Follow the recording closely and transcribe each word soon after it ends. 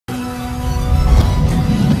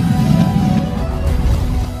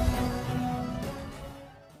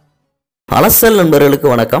அலசல் நண்பர்களுக்கு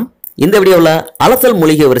வணக்கம். இந்த வீடியோவில் அலசல்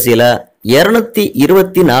மூலிகை வரிசையில்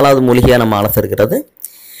 224வது மூலிகையாக நம்ம அலச இருக்கிறது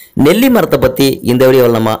நெல்லி மரத்தை பற்றி இந்த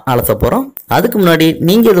வீடியோவில் நம்ம அலச போகிறோம். அதுக்கு முன்னாடி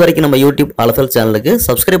நீங்கள் இது வரைக்கும் நம்ம யூடியூப் அலசல் சேனலுக்கு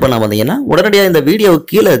சப்ஸ்கிரைப் பண்ண வந்தீங்கன்னா உடனடியாக இந்த வீடியோவுக்கு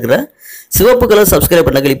கீழே இருக்கிற சிவப்பு கலர் சப்ஸ்கிரைப்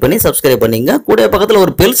பண்ண கிளிக் பண்ணி சப்ஸ்கிரைப் பண்ணிங்க. கூட பக்கத்தில்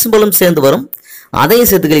ஒரு பெல் சிம்பலும் சேர்ந்து வரும், அதையும்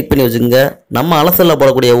சேர்த்து கிளிக் பண்ணி வச்சுங்க. நம்ம அலசலில்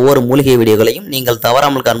போடக்கூடிய ஒவ்வொரு மூலிகை வீடியோக்களையும் நீங்கள்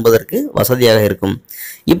தவறாமல் காண்பதற்கு வசதியாக இருக்கும்.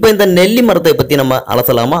 இப்போ இந்த நெல்லி மரத்தை பற்றி நம்ம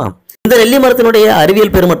அலசலாமா? இந்த நெல்லி மரத்தினுடைய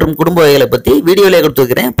அறிவியல் பேர் மற்றும் குடும்ப வகைகளை பற்றி வீடியோவிலே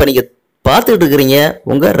கொடுத்துருக்கிறேன். இப்போ நீங்கள் பார்த்துட்டு இருக்கிறீங்க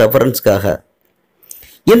உங்கள் ரெஃபரன்ஸ்க்காக.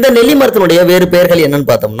 இந்த நெல்லி மரத்தினுடைய வேறு பெயர்கள் என்னன்னு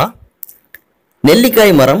பார்த்தோம்னா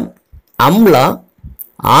நெல்லிக்காய் மரம், அம்லா,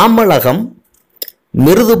 ஆமலகம்,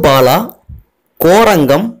 மிருதுபாலா,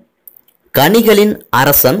 கோரங்கம், கனிகளின்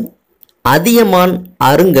அரசன், அதியமான்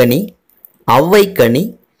அருங்கனி, அவ்வைக்கனி,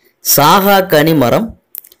 சாகா கனி மரம்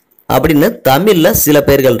அப்படின்னு தமிழில் சில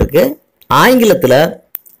பெயர்கள் இருக்கு. ஆங்கிலத்தில்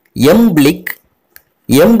எம்பிளிக்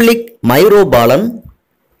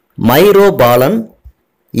மைரோபாலன்,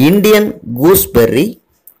 Indian கூஸ்பெர்ரி,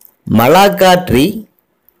 Malacca tree,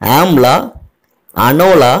 amla,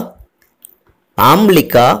 அனோலா,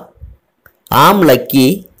 ஆம்லிகா, amalaki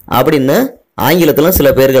அப்படின்னு ஆங்கிலத்தில் சில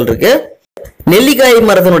பெயர்கள் இருக்கு. நெல்லிக்காய்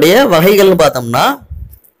மரத்தினுடைய வகைகள்னு பார்த்தோம்னா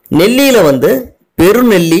நெல்லியில்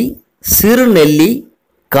பெருநெல்லி, சிறு நெல்லி,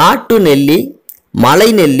 காட்டு நெல்லி, மலை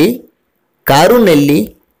நெல்லி, கருநெல்லி,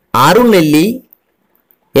 அருநெல்லி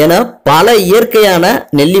என பல இயற்கையான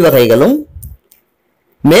நெல்லி வகைகளும்,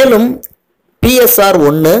 மேலும் PSR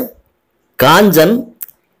 1, Kanchan,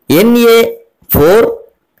 NA4,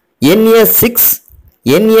 NA6,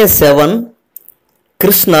 NA7,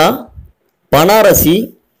 Krishna, Banarasi,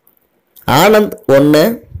 Anand 1,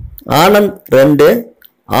 Anand 2,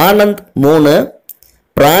 Anand 3,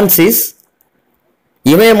 Francis,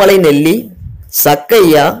 இமயமலை நெல்லி,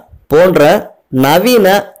 சக்கையா போன்ற நவீன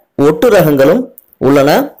ஒட்டு ரகங்களும் உள்ளன.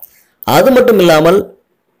 அது மட்டும் இல்லாமல்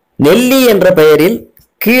நெல்லி என்ற பெயரில்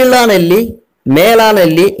கீழா நெல்லி, மேலா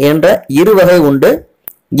நெல்லி என்ற இரு வகை உண்டு.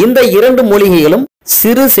 இந்த இரண்டு மூலிகைகளும்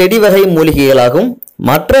சிறு செடி வகை மூலிகைகளாகும்,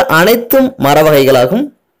 மற்ற அனைத்தும் மர வகைகளாகும்.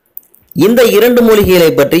 இந்த இரண்டு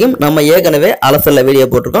மூலிகைகளை பற்றியும் நம்ம ஏற்கனவே அலசல்ல வீடியோ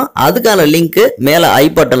போட்டிருக்கோம். அதுக்கான லிங்க் மேலே ஐ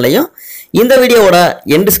பட்டன்லையும் இந்த வீடியோவோட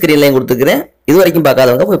எண்ட் ஸ்கிரீன்லையும் கொடுத்துக்கிறேன். இது வரைக்கும்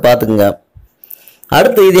பார்க்காதவங்க போய் பார்த்துக்குங்க.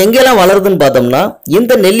 அடுத்து இது எங்கெல்லாம் வளருதுன்னு பார்த்தோம்னா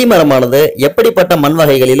இந்த நெல்லி மரமானது எப்படிப்பட்ட மண்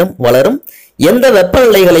வகைகளிலும் வளரும், எந்த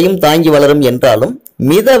வெப்பநிலைகளையும் தாங்கி வளரும் என்றாலும்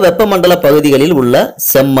மித வெப்பமண்டல பகுதிகளில் உள்ள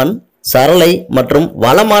செம்மண், சரளை மற்றும்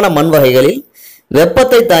வளமான மண் வகைகளில்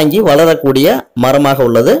வெப்பத்தை தாங்கி வளரக்கூடிய மரமாக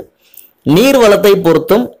உள்ளது. நீர் வளத்தை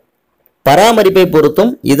பொறுத்தும் பராமரிப்பை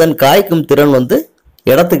பொறுத்தும் இதன் காய்க்கும் திறன்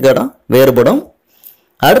இடத்துக்கு இடம் வேறுபடும்.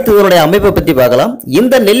 அடுத்து இதனுடைய அமைப்பை பற்றி பார்க்கலாம்.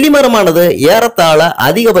 இந்த நெல்லி மரமானது ஏறத்தாழ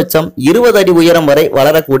அதிகபட்சம் 20 அடி உயரம் வரை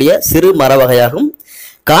வளரக்கூடிய சிறு மர வகையாகும்.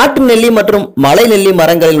 காட்டு நெல்லி மற்றும் மலை நெல்லி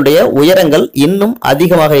மரங்களினுடைய உயரங்கள் இன்னும்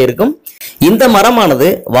அதிகமாக இருக்கும். இந்த மரமானது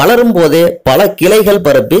வளரும் போதே பல கிளைகள்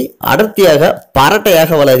பரப்பி அடர்த்தியாக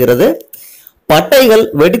பரட்டையாக வளர்கிறது. பட்டைகள்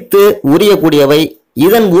வெடித்து உரியக்கூடியவை.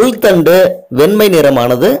 இதன் உள்தண்டு வெண்மை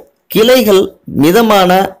நிறமானது. கிளைகள்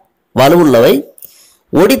மிதமான வலுவுள்ளவை,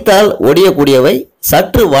 ஒடித்தால் ஒடியக்கூடியவை,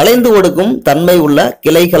 சற்று வளைந்து ஒடுக்கும் தன்மை உள்ள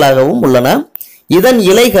கிளைகளாகவும் உள்ளன. இதன்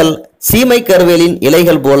இலைகள் சீமை கருவேலின்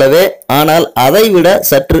இலைகள் போலவே, ஆனால் அதைவிட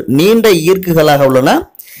சற்று நீண்ட ஈர்க்குகளாக உள்ளன.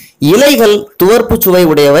 இலைகள் துவர்ப்பு சுவை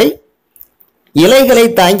உடையவை. இலைகளை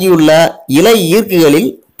தாங்கியுள்ள இலை ஈர்க்குகளில்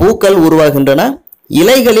பூக்கள் உருவாகின்றன.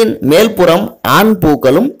 இலைகளின் மேல்புறம் ஆண்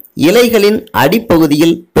பூக்களும் இலைகளின்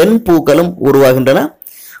அடிப்பகுதியில் பெண் பூக்களும் உருவாகின்றன.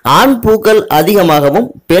 ஆண் பூக்கள் அதிகமாகவும்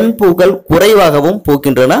பெண் பூக்கள் குறைவாகவும்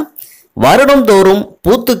பூக்கின்றன. வருடம் தோறும்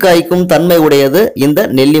பூத்து காய்க்கும் தன்மை உடையது இந்த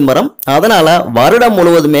நெல்லி மரம். அதனால வருடம்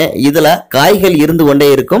முழுவதுமே இதுல காய்கள் இருந்து கொண்டே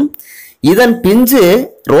இருக்கும். இதன் பிஞ்சு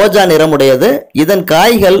ரோஜா நிறமுடையது. இதன்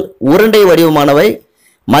காய்கள் உருண்டை வடிவமானவை,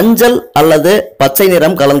 மஞ்சள் அல்லது பச்சை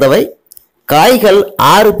நிறம் கலந்தவை. காய்கள்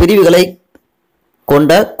 6 பிரிவுகளை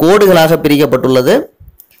கொண்ட கோடுகளாக பிரிக்கப்பட்டுள்ளது.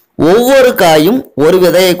 ஒவ்வொரு காயும் ஒரு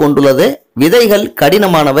விதையை கொண்டுள்ளது. விதைகள்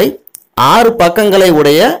கடினமானவை. 6 பக்கங்களை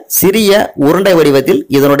உடைய சிறிய உருண்டை வடிவத்தில்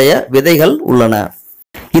இதனுடைய விதைகள் உள்ளன.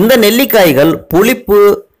 இந்த நெல்லிக்காய்கள் புளிப்பு,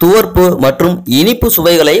 துவர்ப்பு மற்றும் இனிப்பு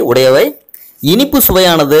சுவைகளை உடையவை. இனிப்பு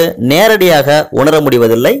சுவையானது நேரடியாக உணர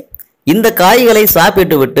முடிவதில்லை. இந்த காய்களை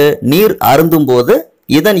சாப்பிட்டு விட்டு நீர் அருந்தும் போது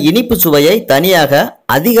இதன் இனிப்பு சுவையை தனியாக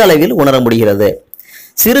அதிக அளவில் உணர முடிகிறது.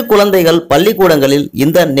 சிறு குழந்தைகள் பள்ளிக்கூடங்களில்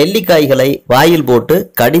இந்த நெல்லிக்காய்களை வாயில் போட்டு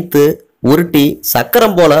கடித்து உருட்டி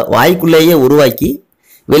சக்கரம் போல வாய்க்குள்ளேயே உருவாக்கி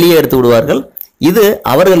வெளியே எடுத்து விடுவார்கள். இது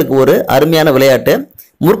அவர்களுக்கு ஒரு அருமையான விளையாட்டு.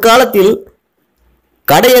 முற்காலத்தில்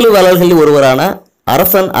கடையெழுவாளர்களில் ஒருவரான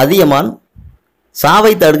அரசன் அதியமான்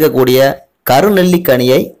சாவை தடுக்கக்கூடிய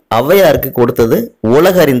கருநெல்லிக்கனியை ஔவையாருக்கு கொடுத்தது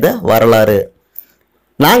உலகறிந்த வரலாறு.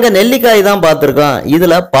 நாங்க நெல்லிக்காய் தான் பார்த்துருக்கோம்,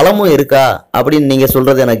 இதுல பழமும் இருக்கா அப்படின்னு நீங்க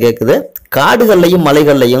சொல்றது எனக்கு கேட்குது. காடுகள்லையும்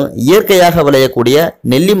மலைகள்லையும் இயற்கையாக விளையக்கூடிய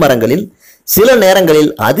நெல்லி மரங்களில் சில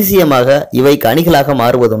நேரங்களில் அதிசயமாக இவை கனிகளாக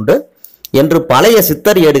மாறுவதுண்டு என்று பழைய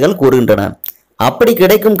சித்தர் ஏடுகள் கூறுகின்றன. அப்படி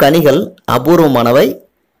கிடைக்கும் கனிகள் அபூர்வமானவை,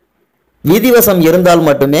 விதிவசம் இருந்தால்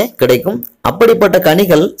மட்டுமே கிடைக்கும். அப்படிப்பட்ட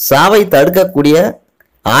கனிகள் சாவை தடுக்கக்கூடிய,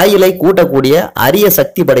 ஆயுளை கூட்டக்கூடிய அரிய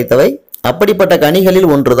சக்தி படைத்தவை. அப்படிப்பட்ட கனிகளில்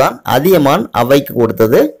ஒன்றுதான் அதியமான் அவ்வைக்கு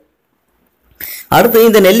கொடுத்தது. அடுத்து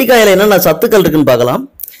இந்த நெல்லிக்காயில என்னென்ன சத்துக்கள் இருக்குன்னு பார்க்கலாம்.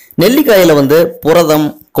 நெல்லிக்காயில புரதம்,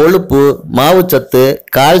 கொழுப்பு, மாவுச்சத்து,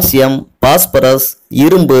 கால்சியம், பாஸ்பரஸ்,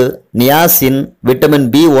 இரும்பு, niacin, vitamin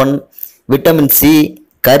B1, vitamin C,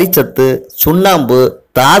 கரிச்சத்து, சுண்ணாம்பு,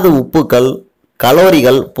 தாது உப்புக்கள்,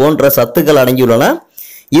 கலோரிகள் போன்ற சத்துக்கள் அடங்கியுள்ளன.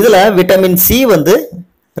 இதுல விட்டமின் C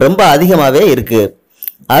ரொம்ப அதிகமாகவே இருக்கு.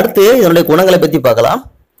 அடுத்து இதனுடைய குணங்களை பற்றி பார்க்கலாம்.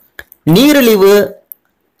 நீரிழிவு,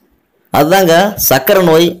 அதுதாங்க சர்க்கரை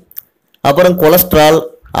நோய், அப்புறம் கொலஸ்ட்ரால்,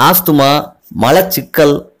 ஆஸ்துமா,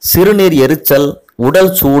 மலச்சிக்கல், சிறுநீர் எரிச்சல்,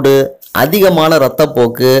 உடல் சூடு, அதிகமான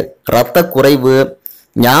இரத்தப்போக்கு, இரத்த குறைவு,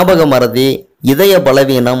 ஞாபக மறதி, இதய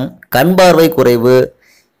பலவீனம், கண் பார்வை குறைவு,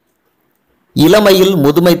 இளமையில்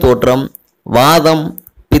முதுமை தோற்றம், வாதம்,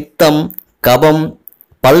 பித்தம், கபம்,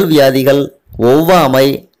 பல்வியாதிகள், ஒவ்வாமை,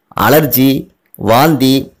 அலர்ஜி,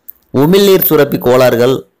 வாந்தி, உமிழ்நீர் சுரப்பி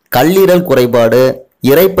கோளாறுகள், கல்லீரல் குறைபாடு,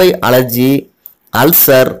 இரைப்பை அலர்ஜி,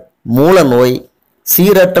 அல்சர், மூலநோய்,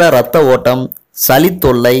 சீரற்ற இரத்த ஓட்டம்,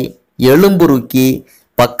 சளித்தொல்லை, எலும்புருக்கி,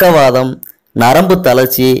 பக்கவாதம், நரம்பு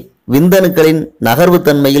தளர்ச்சி, விந்தணுக்களின்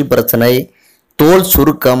நகர்வுத்தன்மையில் பிரச்சனை, தோல்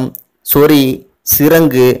சுருக்கம், சொறி,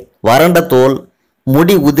 சிரங்கு, வறண்ட தோல்,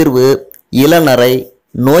 முடி உதிர்வு, இளநரை,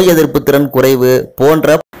 நோய் எதிர்ப்பு திறன் குறைவு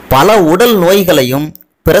போன்ற பல உடல் நோய்களையும்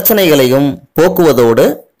பிரச்சனைகளையும் போக்குவதோடு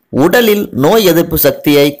உடலில் நோய் எதிர்ப்பு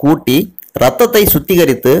சக்தியை கூட்டி இரத்தத்தை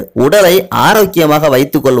சுத்திகரித்து உடலை ஆரோக்கியமாக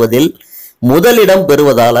வைத்துக் கொள்வதில் முதலிடம்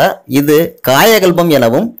பெறுவதால இது காயகல்பம்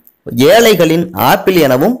எனவும் ஏழைகளின் ஆப்பிள்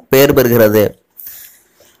எனவும் பெயர் பெறுகிறது.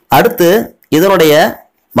 அடுத்து இதனுடைய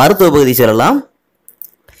மருத்துவ பகுதி செல்லலாம்.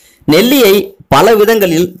 நெல்லியை பல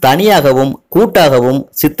விதங்களில் தனியாகவும் கூட்டாகவும்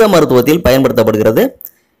சித்த மருத்துவத்தில் பயன்படுத்தப்படுகிறது.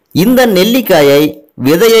 இந்த நெல்லிக்காயை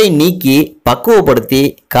விதையை நீக்கி பக்குவப்படுத்தி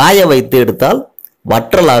காய வைத்து எடுத்தால்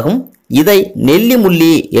வற்றலாகும். இதை நெல்லி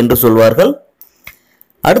முள்ளி என்று சொல்வார்கள்.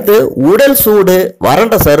 அடுத்து உடல் சூடு,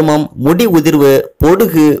 வறண்ட சருமம், முடி உதிர்வு,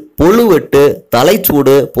 பொடுகு, பொழுவெட்டு,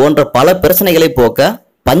 தலைச்சூடு போன்ற பல பிரச்சனைகளை போக்க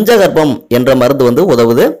பஞ்சகர்ப்பம் என்ற மருந்து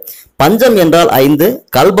உதவுது. பஞ்சம் என்றால் 5,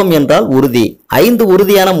 கல்பம் என்றால் உறுதி, 5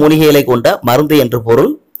 உறுதியான மூலிகைகளை கொண்ட மருந்து என்று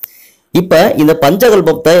பொருள். இப்ப இந்த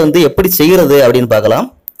பஞ்சகல்பத்தை எப்படி செய்கிறது அப்படின்னு பார்க்கலாம்.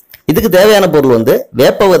 இதுக்கு தேவையான பொருள்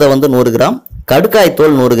வேப்ப விதை 100 கிராம், கடுக்காய்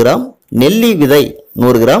தோல் 100 கிராம், நெல்லி விதை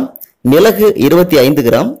 100 கிராம், மிளகு 25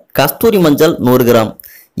 கிராம், கஸ்தூரி மஞ்சள் 100 கிராம்.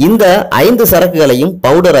 இந்த 5 சரக்குகளையும்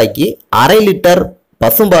பவுடராக்கி 1/2 லிட்டர்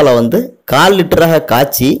பசும்பாலை 1/4 லிட்டராக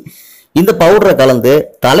காய்ச்சி இந்த பவுடரை கலந்து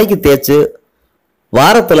தலைக்கு தேய்ச்சி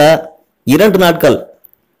வாரத்தில் 2 நாட்கள்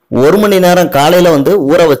 1 மணி நேரம் காலையில்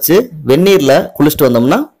ஊற வச்சு வெந்நீரில் குளிச்சுட்டு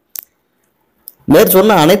வந்தோம்னா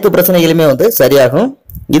மேற்சொன்ன அனைத்து பிரச்சனைகளுமே சரியாகும்.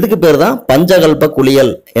 இதுக்கு பேர் தான் பஞ்சகல்ப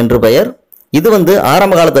குளியல் என்று பெயர். இது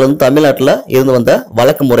ஆரம்ப காலத்துல தமிழ்நாட்டில் இருந்து வந்த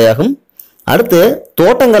வழக்கு முறையாகும். அடுத்து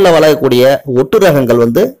தோட்டங்களில் வளரக்கூடிய ஒட்டு ரகங்கள்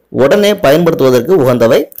உடனே பயன்படுத்துவதற்கு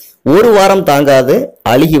உகந்தவை. 1 வாரம் தாங்காது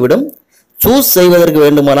அழுகிவிடும். ஜூஸ் செய்வதற்கு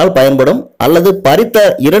வேண்டுமானால் பயன்படும், அல்லது பறித்த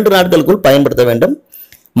 2 நாட்களுக்குள் பயன்படுத்த வேண்டும்.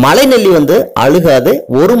 மலை நெல்லி அழுகாது.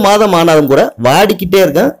 1 மாதம் ஆனாலும் கூட வாடிக்கிட்டே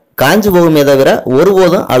இருக்க, காஞ்சு போகுமே தவிர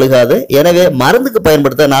ஒருபோதும் அழுகாது. எனவே மருந்துக்கு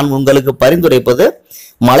பயன்படுத்த நான் உங்களுக்கு பரிந்துரைப்பது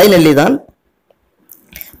மலை நெல்லி தான்.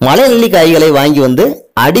 மலை நெல்லி காய்களை வாங்கி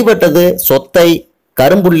அடிபட்டது, சொத்தை,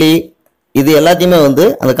 கரும்புள்ளி இது எல்லாத்தையுமே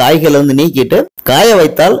அந்த காய்களை நீக்கிட்டு காய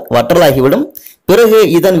வைத்தால் வற்றலாகிவிடும். பிறகு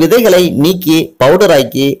இதன் விதைகளை நீக்கி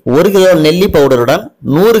பவுடராக்கி 1 கிலோ நெல்லி பவுடருடன்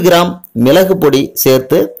 100 கிராம் மிளகு பொடி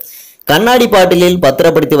சேர்த்து கண்ணாடி பாட்டிலில்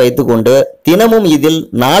பத்திரப்படுத்தி வைத்துக்கொண்டு தினமும் இதில்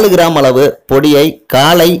 4 கிராம் அளவு பொடியை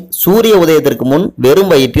காலை சூரிய உதயத்திற்கு முன்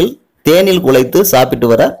வெறும் வயிற்றில் தேனில் குழைத்து சாப்பிட்டு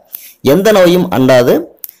வர எந்த நோயும் அண்டாது.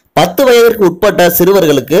 10 வயதிற்கு உட்பட்ட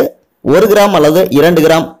சிறுவர்களுக்கு 1 கிராம் அல்லது 2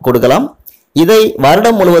 கிராம் கொடுக்கலாம். இதை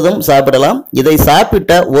வருடம் முழுவதும் சாப்பிடலாம். இதை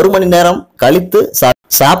சாப்பிட்ட 1 மணி நேரம் கழித்து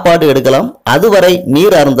சாப்பாடு எடுக்கலாம். அதுவரை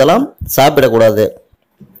நீர் அருந்தலாம், சாப்பிடக்கூடாது.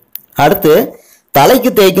 அடுத்து தலைக்கு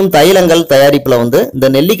தேய்க்கும் தைலங்கள் தயாரிப்புல இந்த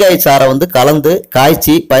நெல்லிக்காய் சாரை கலந்து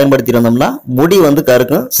காய்ச்சி பயன்படுத்தி இருந்தோம்னா முடி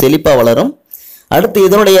கருக்கும், செழிப்பா வளரும். அடுத்து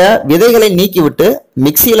இதனுடைய விதைகளை நீக்கிவிட்டு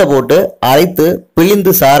மிக்சியில போட்டு அரைத்து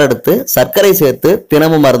பிழிந்து சாறு எடுத்து சர்க்கரை சேர்த்து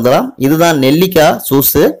தினமும் அருந்தலாம். இதுதான் நெல்லிக்காய்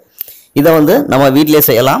ஜூஸ். இதை நம்ம வீட்டிலே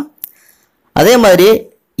செய்யலாம். அதே மாதிரி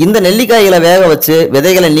இந்த நெல்லிக்காய்களை வேக வச்சு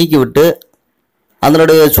விதைகளை நீக்கி விட்டு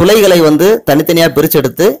அதனுடைய சுளைகளை வந்து தனித்தனியாக பிரித்து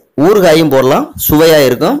எடுத்து ஊறுகாயும் போடலாம், சுவையாக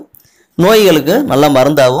இருக்கும், நோய்களுக்கு நல்ல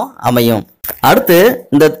மருந்தாகவும் அமையும். அடுத்து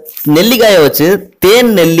இந்த நெல்லிக்காயை வச்சு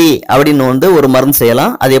தேன் நெல்லி அப்படின்னு வந்து ஒரு மருந்து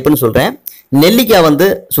செய்யலாம். அது எப்படின்னு சொல்கிறேன். நெல்லிக்காய் வந்து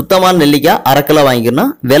சுத்தமான நெல்லிக்காய் 1/2 கிலோ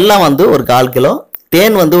வாங்கிக்கணும், வெல்லம் வந்து ஒரு 1/4 கிலோ,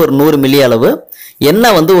 தேன் வந்து ஒரு 100 மில்லி அளவு,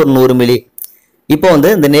 எண்ணெய் வந்து ஒரு 100 மில்லி. இப்போ வந்து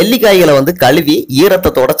இந்த நெல்லிக்காய்களை வந்து கழுவி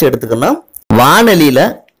ஈரத்தை தொடச்சி எடுத்துக்கணும். வானலியில்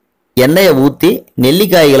எண்ணெயை ஊற்றி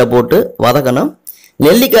நெல்லிக்காய்களை போட்டு வதக்கணும்.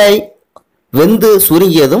 நெல்லிக்காய் வெந்து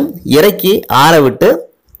சுருங்கியதும் இறக்கி ஆற விட்டு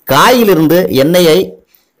காயிலிருந்து எண்ணெயை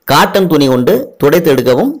காட்டன் துணி கொண்டு துடைத்து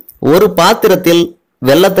எடுக்கவும். ஒரு பாத்திரத்தில்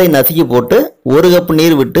வெல்லத்தை நசுக்கி போட்டு 1 கப்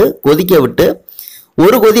நீர் விட்டு கொதிக்க விட்டு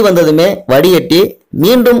 1 கொதி வந்ததுமே வடிகட்டி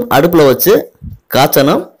மீண்டும் அடுப்பில் வச்சு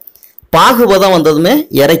காய்ச்சணும். பாகுபதம் வந்ததுமே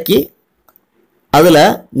இறக்கி அதில்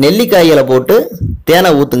நெல்லிக்காய்களை போட்டு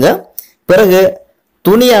தேனை ஊற்றுங்க. பிறகு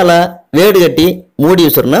துணியால் வேடு கட்டி மூடி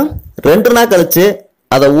வச்சிடணும். 2 நாள் கழித்து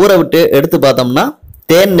அதை ஊற விட்டு எடுத்து பார்த்தோம்னா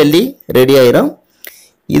தேன் நெல்லி ரெடி ஆயிரும்.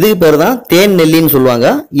 இதுக்கு பேர் தான் தேன் நெல்லின்னு சொல்லுவாங்க.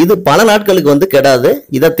 இது பல நாட்களுக்கு வந்து கெடாது.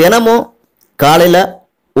 இதை தினமும் காலையில்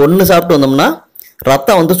 1 சாப்பிட்டு வந்தோம்னா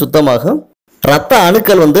ரத்தம் வந்து சுத்தமாகும், ரத்த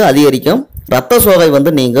அணுக்கள் வந்து அதிகரிக்கும், ரத்த சோகை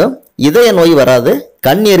வந்து நீங்கும், இதய நோய் வராது,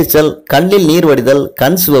 கண் எரிச்சல், கண்ணில் நீர் வடிதல்,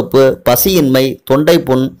 கண் சிவப்பு, பசியின்மை, தொண்டை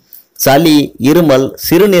புண், சளி, இருமல்,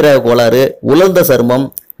 சிறுநீரக கோளாறு, உலர்ந்த சருமம்,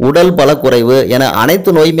 உடல் பலக்குறைவு என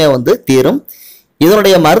அனைத்து நோயுமே வந்து தீரும்.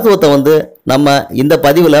 இதனுடைய மருத்துவத்தை வந்து நம்ம இந்த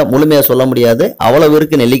பதிவில் முழுமையாக சொல்ல முடியாது, அவ்வளவு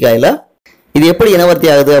இருக்கு நெல்லிக்காயில். இது எப்படி இனவர்த்தி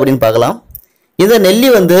ஆகுது அப்படின்னு பார்க்கலாம். இந்த நெல்லி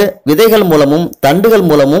வந்து விதைகள் மூலமும் தண்டுகள்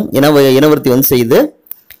மூலமும் இனவர்த்தி வந்து செய்யுது.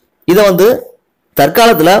 இதை வந்து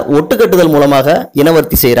தற்காலத்தில் ஒட்டுக்கட்டுதல் மூலமாக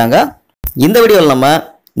இனவர்த்தி செய்கிறாங்க. இந்த வீடியோவில் நம்ம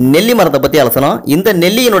நெல்லி மரத்தை பற்றி அலசணும். இந்த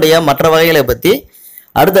நெல்லியினுடைய மற்ற வகைகளை பற்றி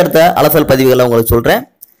அடுத்தடுத்த அலசல் பதிவுகளை உங்களுக்கு சொல்கிறேன்.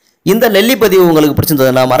 இந்த நெல்லி பதிவு உங்களுக்கு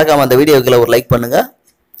பிடிச்சிருந்ததுன்னா மறக்காமல் அந்த வீடியோக்களை ஒரு லைக் பண்ணுங்கள்.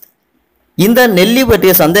 இந்த நெல்லி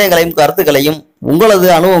பற்றிய சந்தேகங்களையும் கருத்துக்களையும் உங்களது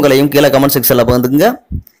அனுபவங்களையும் கீழே கமெண்ட் செக்ஷனில் பகிர்ந்துங்க.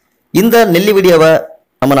 இந்த நெல்லி வீடியோவை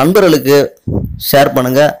நம்ம நண்பர்களுக்கு ஷேர்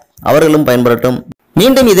பண்ணுங்க, அவர்களும் பயன்படட்டும்.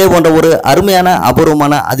 மீண்டும் இதே போன்ற ஒரு அருமையான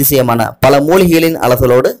அபூர்வமான அதிசயமான பல மூலிகைகளின்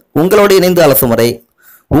அலசலோடு உங்களோடு இணைந்து அலசும் வரை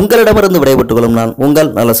உங்களிடமிருந்து விடைபெற்றுக் கொள்ளும் நான்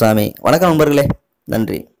உங்கள் நல்லசாமி. வணக்கம் நண்பர்களே,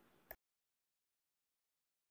 நன்றி.